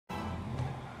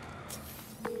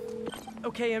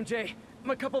Okay, MJ. I'm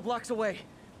a couple blocks away.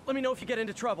 Let me know if you get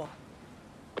into trouble.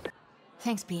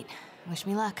 Thanks, Pete. Wish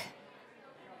me luck.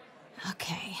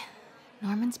 Okay.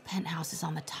 Norman's penthouse is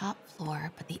on the top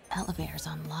floor, but the elevator's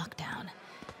on lockdown.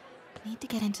 Need to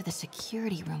get into the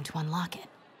security room to unlock it.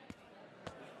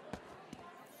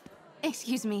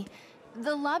 Excuse me.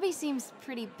 The lobby seems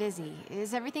pretty busy.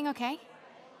 Is everything okay?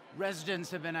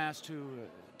 Residents have been asked to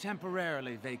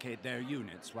temporarily vacate their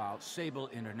units while Sable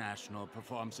International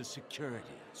performs a security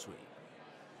sweep.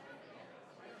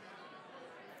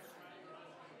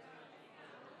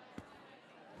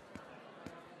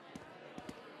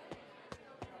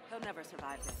 He'll never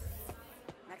survive this.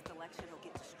 Next election, he'll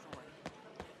get destroyed.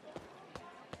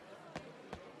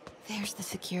 There's the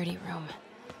security room.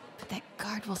 But that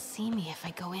guard will see me if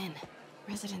I go in.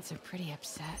 Residents are pretty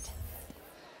upset.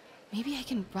 Maybe I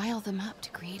can rile them up to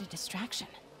create a distraction.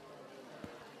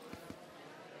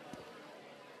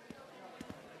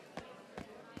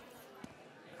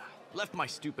 Left my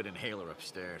stupid inhaler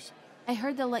upstairs. I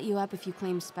heard they'll let you up if you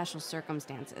claim special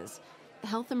circumstances. A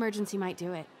health emergency might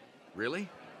do it. Really?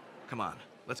 Come on,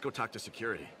 let's go talk to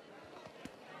security.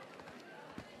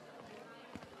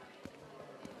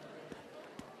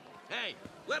 Hey,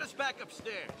 let us back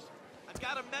upstairs. I've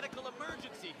got a medical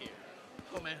emergency here.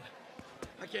 Oh man,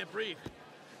 I can't breathe.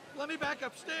 Let me back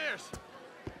upstairs.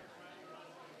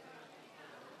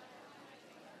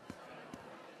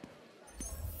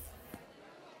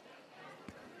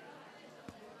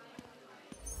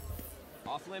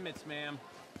 Off limits, ma'am.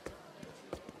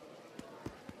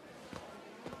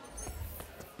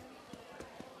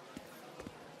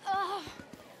 Ugh.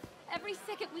 Every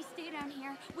second we stay down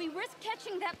here, we risk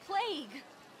catching that plague.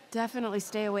 Definitely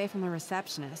stay away from the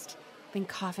receptionist. Been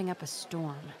coughing up a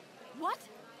storm. What?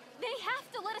 They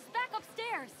have to let us back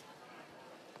upstairs.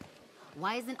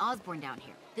 Why isn't Osborn down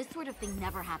here? This sort of thing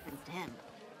never happens to him.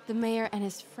 The mayor and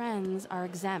his friends are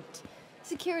exempt.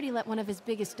 Security let one of his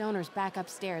biggest donors back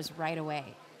upstairs right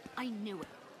away. I knew it.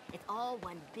 It's all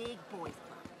one big boys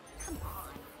club. Come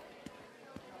on.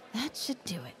 That should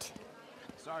do it.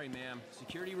 Sorry, ma'am.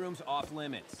 Security room's off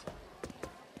limits.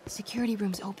 Security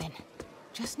room's open.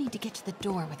 Just need to get to the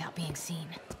door without being seen.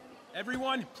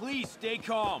 Everyone, please stay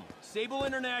calm. Sable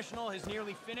International has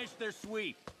nearly finished their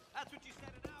sweep. That's what you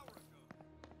said an hour ago.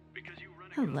 Because you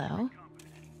run a Hello.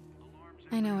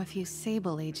 I know a few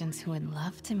Sable agents who would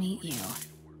love to meet you.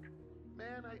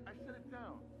 Man, I set it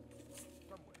down.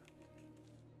 Somewhere.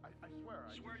 I swear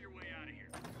I... Swear your way out of here.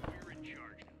 We're in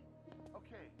charge now.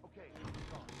 Okay.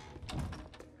 Gone.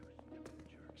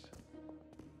 Jerks.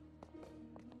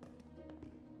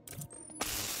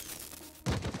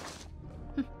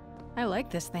 I like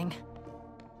this thing.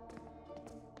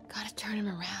 Gotta turn him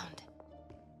around.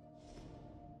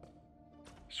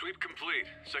 Sweep complete.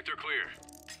 Sector clear.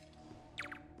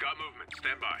 Got movement.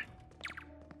 Stand by.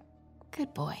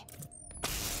 Good boy.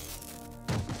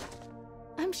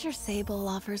 I'm sure Sable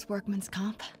offers workman's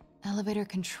comp. Elevator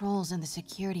controls in the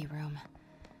security room.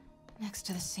 Next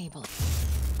to the Sable.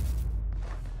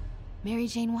 Mary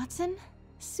Jane Watson?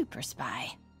 Super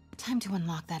spy. Time to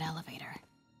unlock that elevator.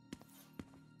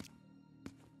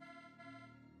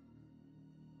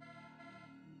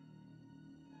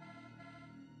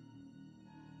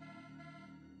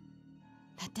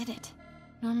 That did it.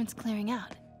 Norman's clearing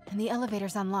out, and the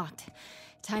elevator's unlocked.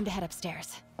 Time to head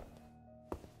upstairs.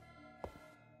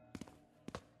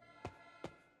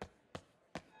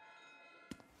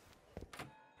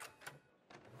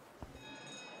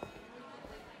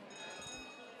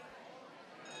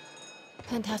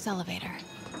 Penthouse elevator.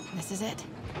 This is it.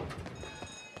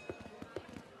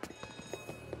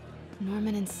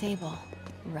 Norman and Sable,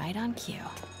 right on cue.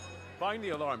 Find the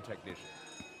alarm technician.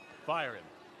 Fire him.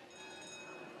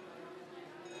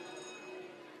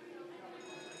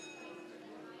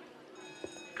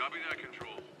 Copy that,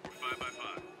 Control. We're 5 by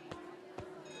 5.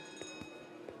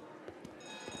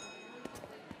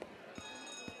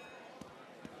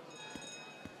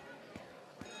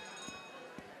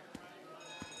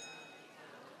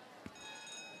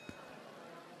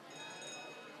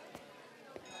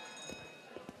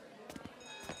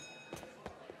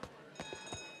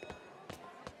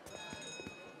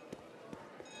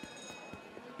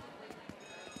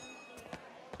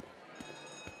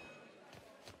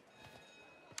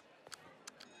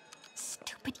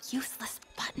 Stupid, useless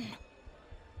button.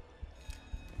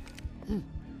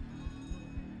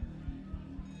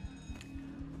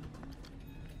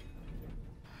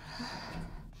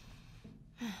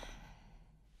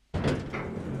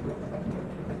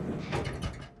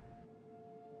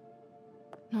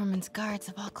 Norman's guards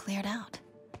have all cleared out.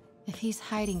 If he's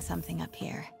hiding something up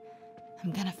here,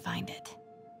 I'm gonna find it.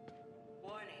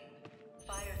 Warning.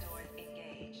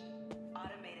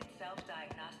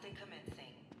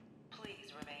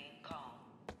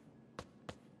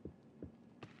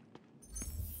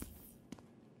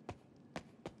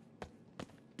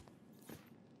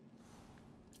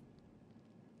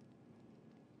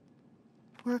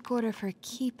 Work order for a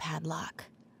keypad lock.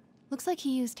 Looks like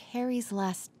he used Harry's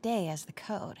last day as the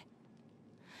code.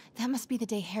 That must be the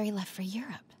day Harry left for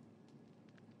Europe.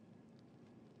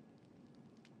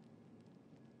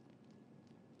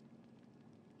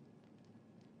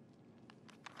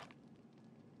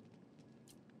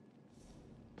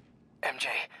 MJ,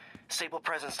 Sable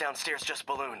presence downstairs just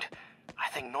ballooned. I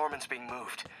think Norman's being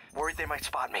moved. Worried they might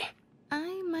spot me.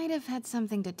 I might have had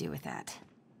something to do with that.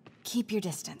 Keep your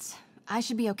distance. I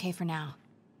should be okay for now.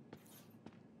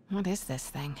 What is this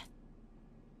thing?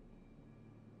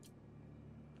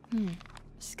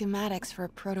 Schematics for a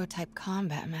prototype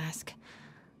combat mask.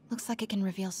 Looks like it can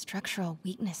reveal structural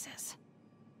weaknesses.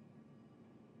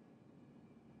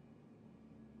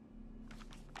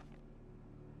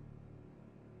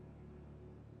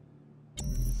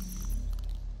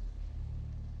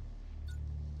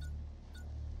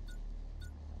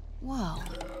 Whoa,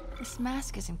 this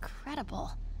mask is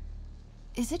incredible.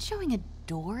 Is it showing a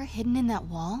door hidden in that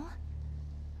wall?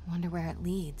 Wonder where it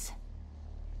leads.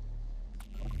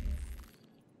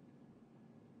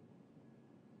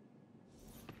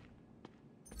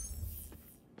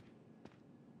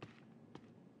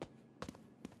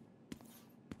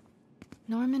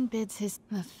 Norman bids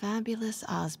the fabulous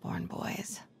Osborn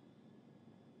boys.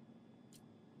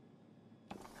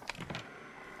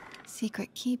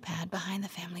 Secret keypad behind the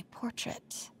family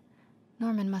portrait.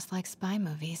 Norman must like spy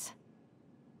movies.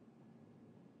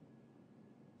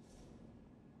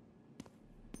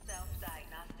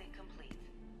 Self-diagnostic complete.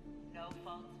 No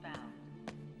faults found.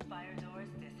 Fire doors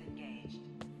disengaged.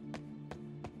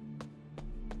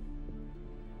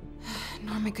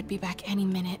 Norman could be back any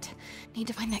minute. Need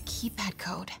to find that keypad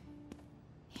code.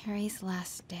 Harry's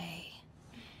last day.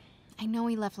 I know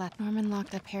he left Norman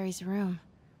locked up Harry's room.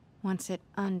 Wants it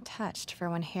untouched for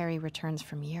when Harry returns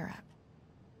from Europe.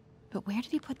 But where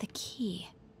did he put the key?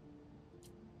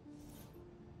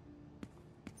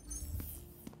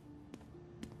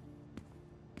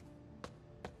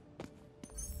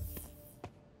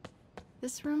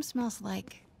 This room smells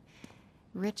like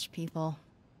rich people.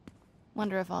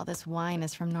 Wonder if all this wine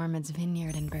is from Norman's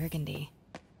vineyard in Burgundy.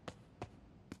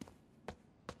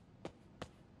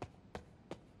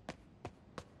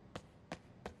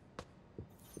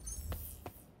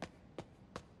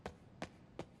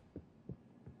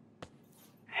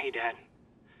 Hey, Dad.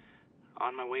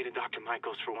 On my way to Dr.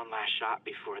 Michael's for one last shot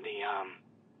before the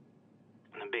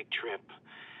big trip.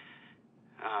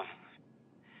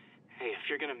 Hey, if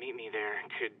you're gonna meet me there,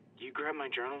 could you grab my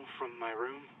journal from my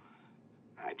room?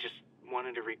 I just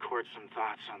wanted to record some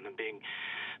thoughts on the big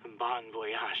Bon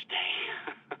Voyage day.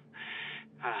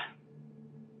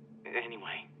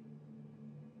 Anyway.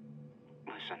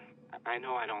 Listen, I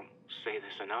know I don't say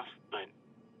this enough, but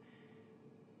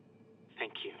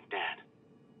thank you, Dad.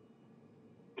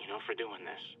 You know, for doing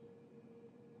this.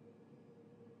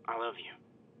 I love you.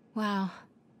 Wow.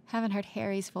 Haven't heard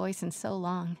Harry's voice in so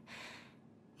long.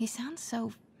 He sounds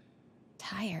so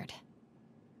tired.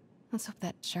 Let's hope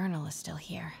that journal is still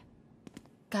here.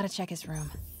 Gotta check his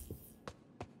room.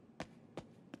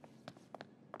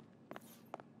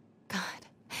 God,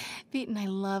 Pete and I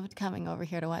loved coming over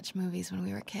here to watch movies when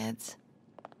we were kids.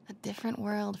 A different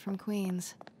world from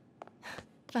Queens.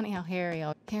 Funny how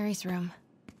Harry's room.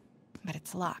 But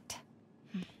it's locked.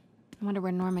 I wonder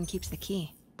where Norman keeps the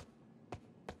key.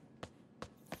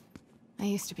 I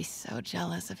used to be so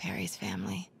jealous of Harry's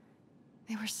family.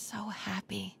 They were so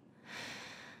happy.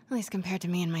 At least compared to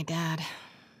me and my dad.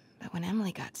 But when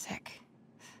Emily got sick,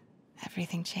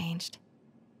 everything changed.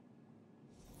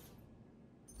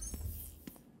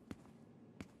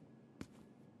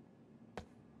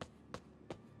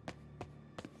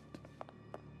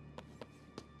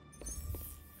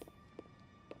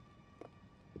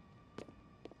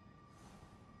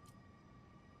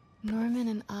 Norman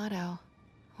and Otto.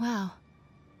 Wow.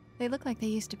 They look like they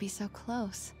used to be so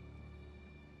close.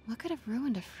 What could have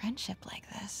ruined a friendship like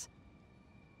this?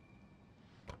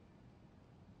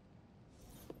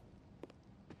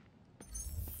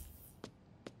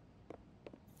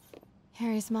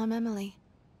 Harry's mom, Emily.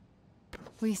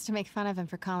 We used to make fun of him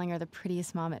for calling her the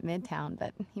prettiest mom at Midtown,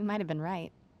 but he might have been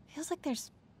right. Feels like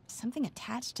there's something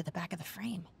attached to the back of the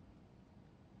frame.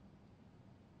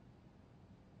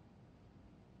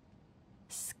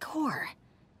 Score!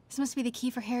 This must be the key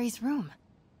for Harry's room.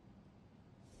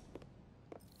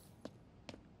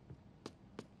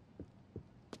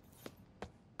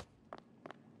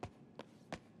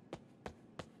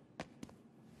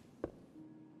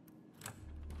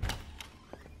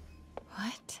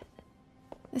 What?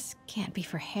 This can't be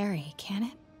for Harry, can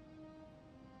it?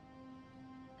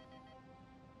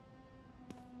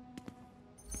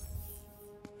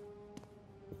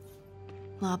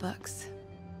 Law books.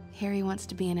 Harry wants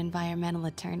to be an environmental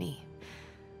attorney,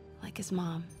 like his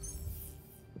mom.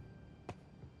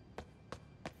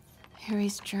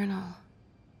 Harry's journal.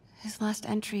 His last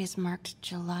entry is marked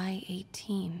July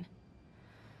 18.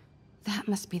 That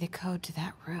must be the code to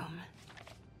that room.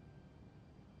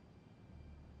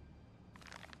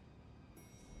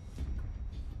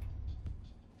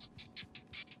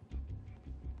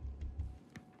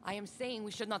 I am saying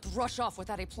we should not rush off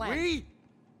without a plan. We?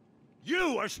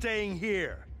 You are staying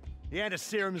here. The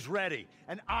antiserum's ready,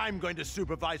 and I'm going to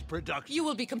supervise production. You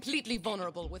will be completely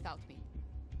vulnerable without me.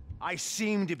 I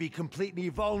seem to be completely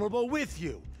vulnerable with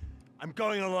you. I'm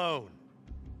going alone.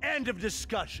 End of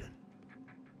discussion.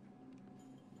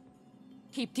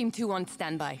 Keep Team 2 on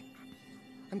standby.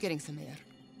 I'm getting some air.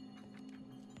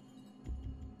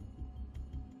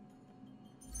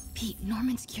 Pete,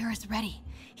 Norman's cure is ready.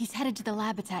 He's headed to the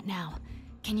lab it's at now.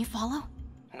 Can you follow?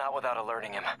 Not without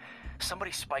alerting him.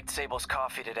 Somebody spiked Sable's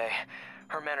coffee today.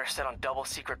 Her men are set on double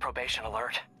secret probation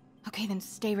alert. Okay, then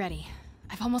stay ready.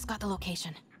 I've almost got the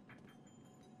location.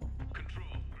 Control,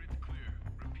 grid clear.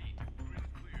 Repeat, grid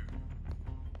clear.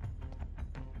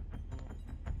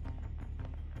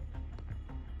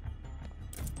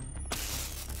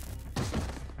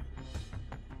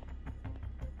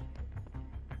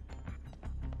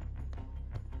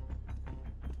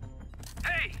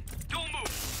 Hey! Don't move!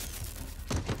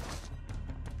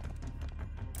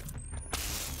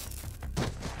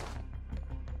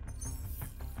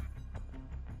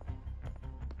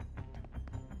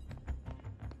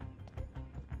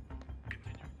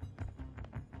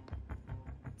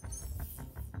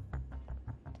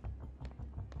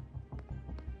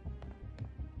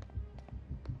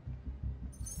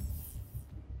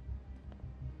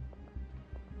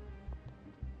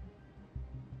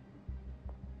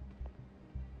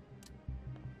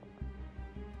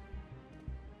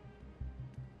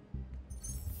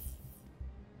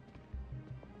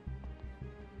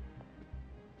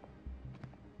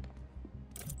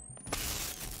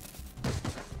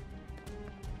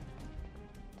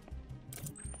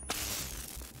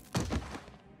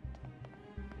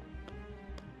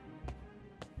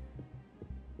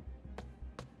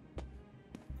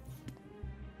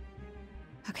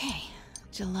 Okay,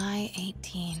 July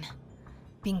 18.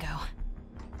 Bingo.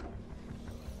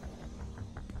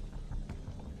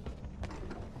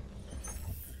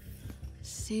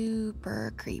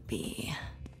 Super creepy.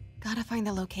 Gotta find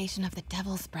the location of the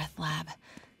Devil's Breath lab.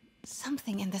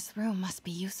 Something in this room must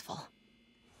be useful.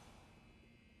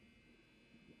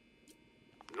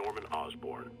 Norman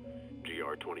Osborn,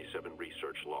 GR-27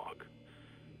 research log.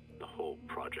 The whole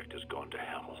project has gone to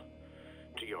hell.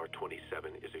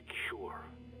 GR-27 is a cure,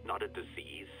 not a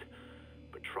disease.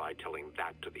 But try telling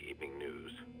that to the evening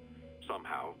news.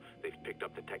 Somehow, they've picked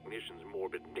up the technician's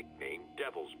morbid nickname,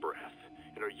 Devil's Breath,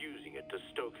 and are using it to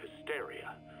stoke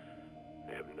hysteria.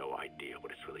 They have no idea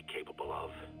what it's really capable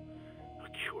of. A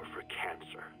cure for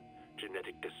cancer,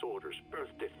 genetic disorders,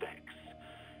 birth defects.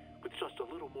 With just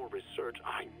a little more research,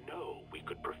 I know we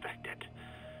could perfect it.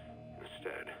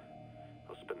 Instead,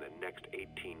 I'll spend the next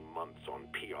 18 months on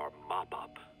PR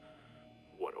mop-up.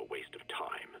 What a waste of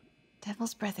time.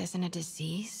 Devil's Breath isn't a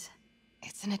disease.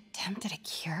 It's an attempt at a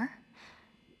cure?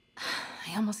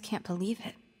 I almost can't believe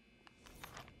it.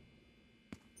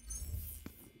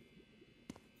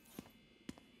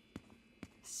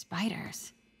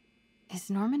 Spiders. Is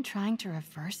Norman trying to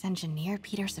reverse engineer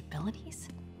Peter's abilities?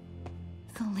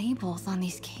 The labels on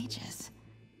these cages.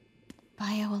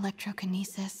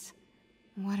 Bioelectrokinesis.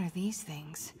 What are these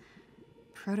things?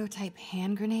 Prototype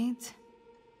hand grenades?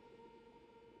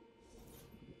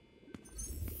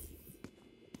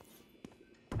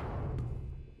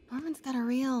 Norman's got a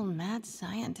real mad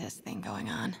scientist thing going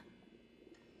on.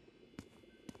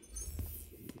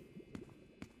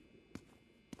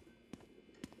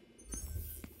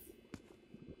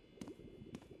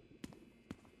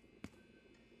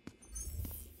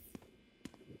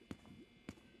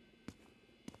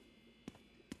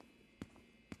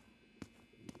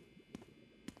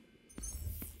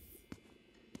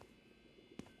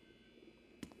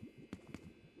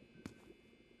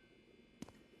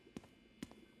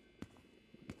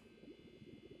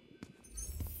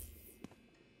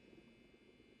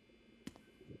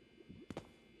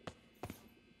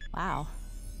 Wow.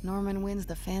 Norman wins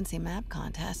the fancy map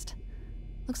contest.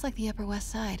 Looks like the Upper West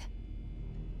Side.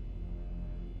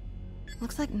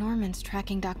 Looks like Norman's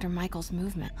tracking Dr. Michael's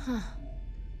movement. Huh.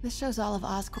 This shows all of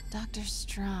Oscorp. Dr.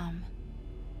 Strom.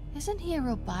 Isn't he a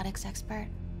robotics expert?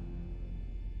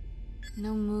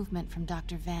 No movement from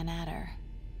Dr. Van Adder.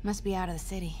 Must be out of the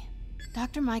city.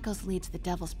 Dr. Michaels leads the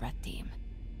Devil's Breath team.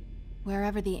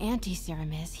 Wherever the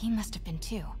anti-serum is, he must have been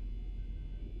too.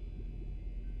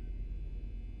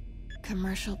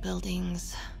 Commercial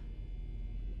buildings.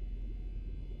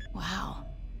 Wow.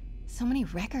 So many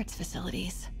records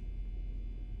facilities.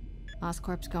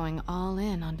 Oscorp's going all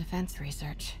in on defense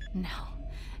research. No.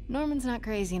 Norman's not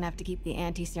crazy enough to keep the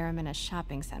anti-serum in a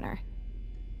shopping center.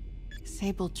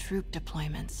 Sable troop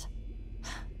deployments.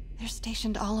 They're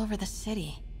stationed all over the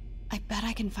city. I bet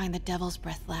I can find the Devil's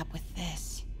Breath lab with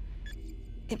this.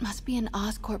 It must be an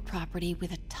Oscorp property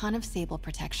with a ton of Sable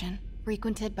protection,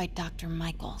 frequented by Dr.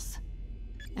 Michaels.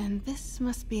 And this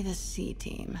must be the C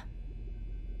team.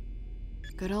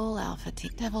 Good old Alpha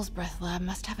team. Devil's Breath lab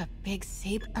must have a big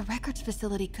Sable. A records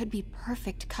facility could be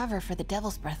perfect cover for the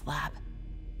Devil's Breath lab.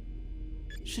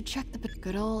 Should check the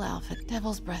good old Alpha.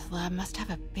 Devil's Breath lab must have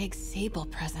a big Sable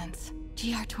presence.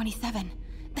 GR27.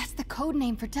 That's the code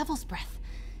name for Devil's Breath.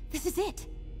 This is it.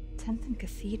 10th and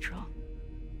Cathedral.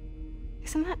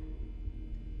 Isn't that...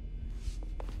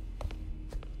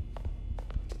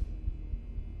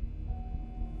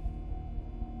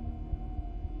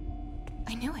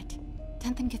 I knew it.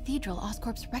 10th and Cathedral,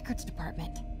 Oscorp's records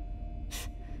department.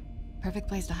 Perfect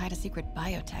place to hide a secret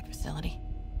biotech facility.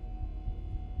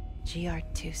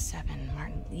 GR27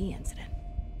 Martin Lee incident.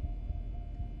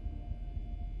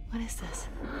 What is this?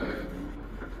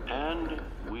 And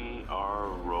we are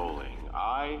rolling.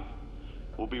 I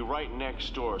will be right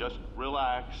next door. Just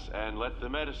relax and let the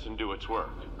medicine do its work.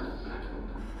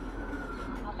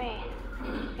 宝贝，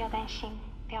不要担心，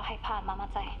不要害怕，妈妈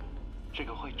在。这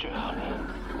个会治好的，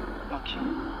放心。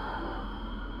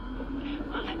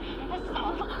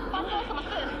嫂子，发生了什么事？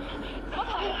怎么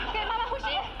可能？给妈妈呼吸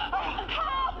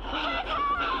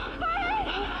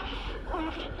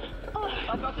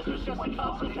！I thought this was just a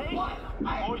consultation.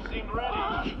 Boys seemed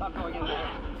ready. I'm going in there.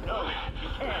 No, you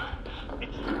can't.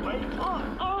 It's too late.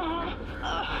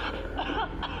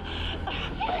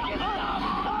 Make it stop.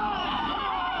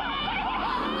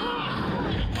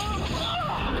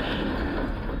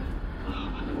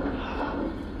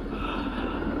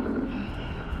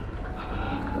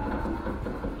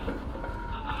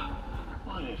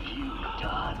 What have you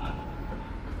done?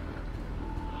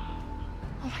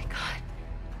 Oh my god.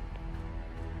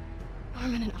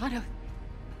 Norman and Otto.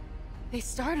 They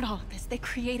started all of this. They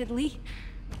created Lee.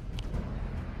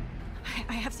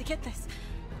 I have to get this.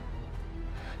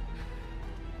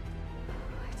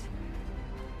 What?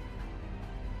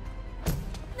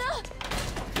 No!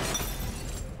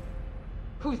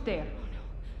 Who's there?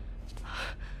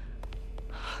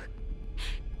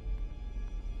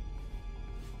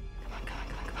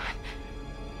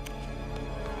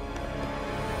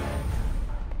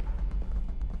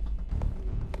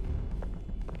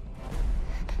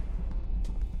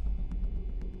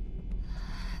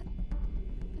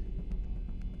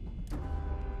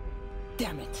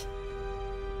 Damn it.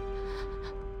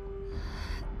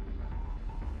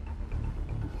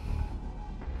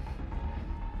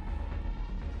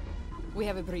 We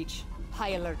have a breach.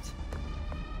 High alert.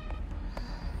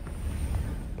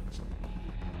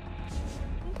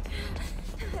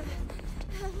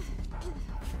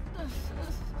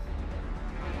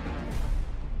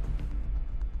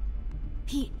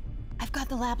 Pete, I've got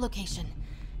the lab location.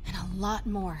 And a lot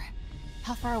more.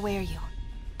 How far away are you?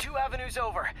 2 avenues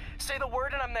over. Say the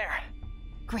word and I'm there.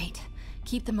 Great.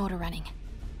 Keep the motor running. Copy.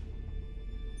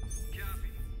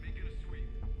 Making a sweep.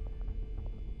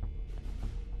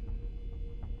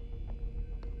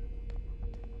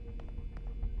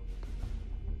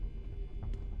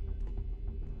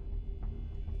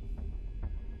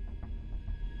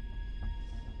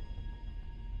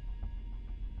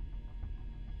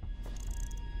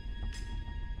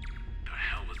 The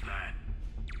hell was that?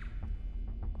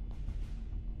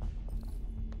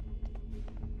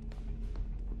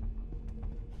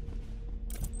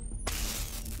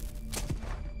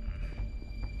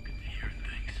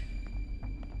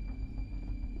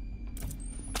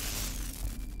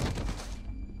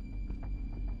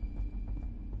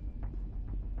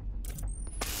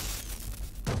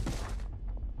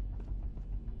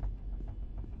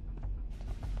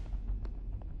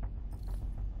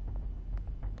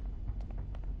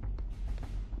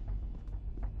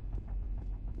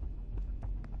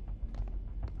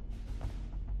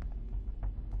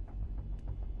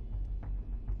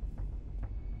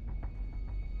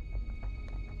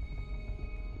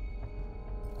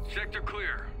 Sector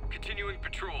clear. Continuing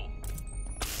patrol.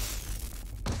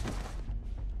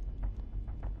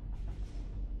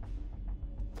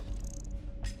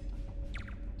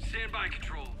 Stand by,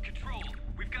 Control. Control,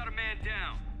 we've got a man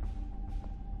down.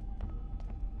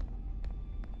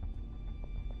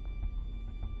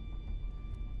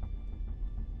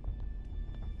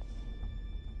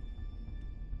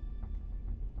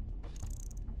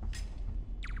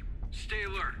 Stay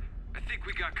alert. I think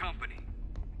we got company.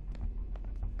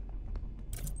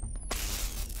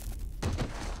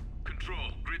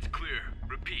 Control, grid's clear.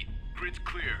 Repeat, grid's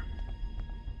clear.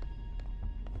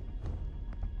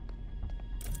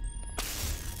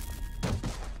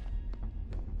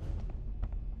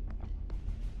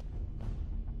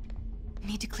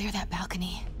 Need to clear that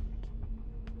balcony.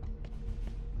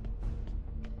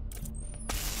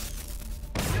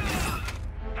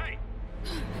 Hey!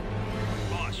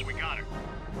 Boss, we got her.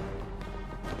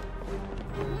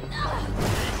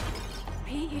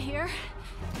 Pete, you here?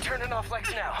 Turning off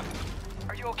Lex now.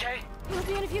 Are you okay? We'll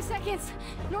be in a few seconds.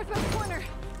 Northwest corner.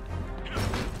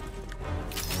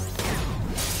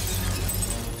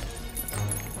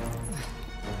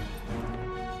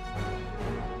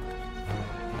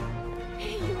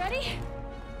 You ready?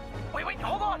 Wait,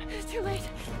 hold on! It's too late.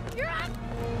 You're up!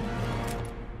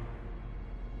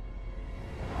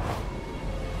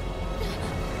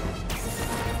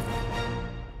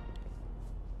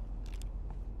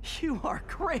 You are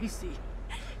crazy.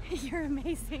 You're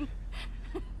amazing.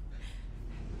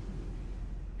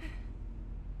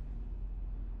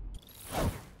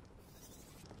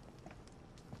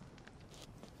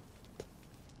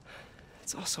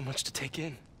 It's all so much to take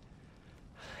in.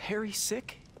 Harry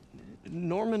sick?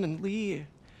 Norman and Lee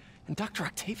and Dr.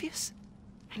 Octavius?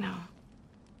 I know.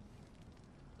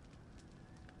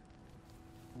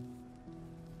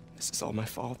 This is all my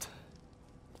fault.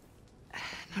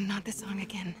 No, not the song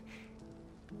again.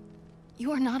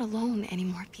 You are not alone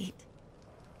anymore, Pete.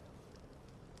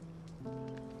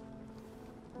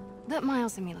 Let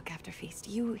Miles and me look after Feast.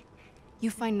 You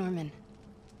find Norman.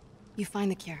 You find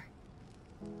the cure.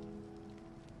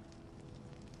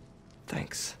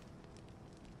 Thanks,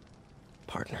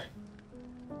 partner.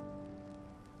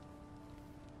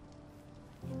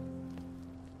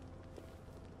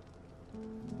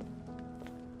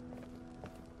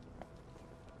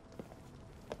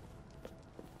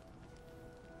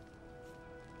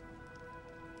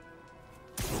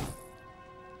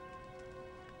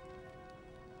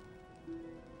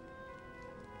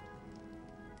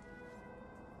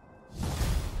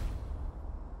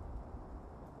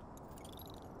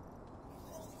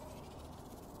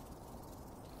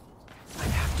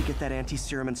 Get that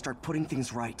anti-serum and start putting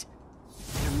things right.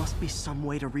 There must be some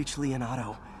way to reach Lee and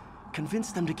Otto.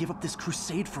 Convince them to give up this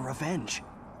crusade for revenge.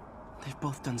 They've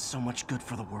both done so much good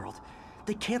for the world.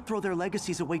 They can't throw their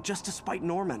legacies away just to spite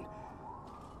Norman.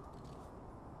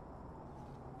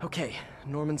 Okay,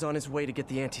 Norman's on his way to get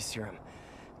the anti-serum.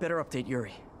 Better update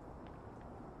Yuri.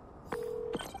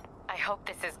 I hope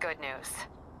this is good news.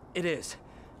 It is.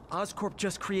 Oscorp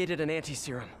just created an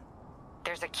anti-serum.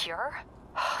 There's a cure?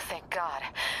 Oh, thank God.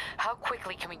 How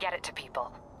quickly can we get it to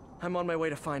people? I'm on my way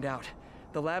to find out.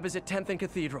 The lab is at 10th and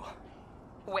Cathedral.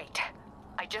 Wait.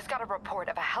 I just got a report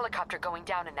of a helicopter going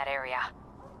down in that area.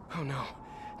 Oh no.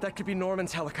 That could be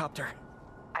Norman's helicopter.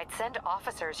 I'd send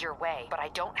officers your way, but I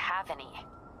don't have any.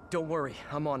 Don't worry,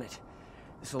 I'm on it.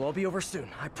 This'll all be over soon,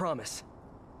 I promise.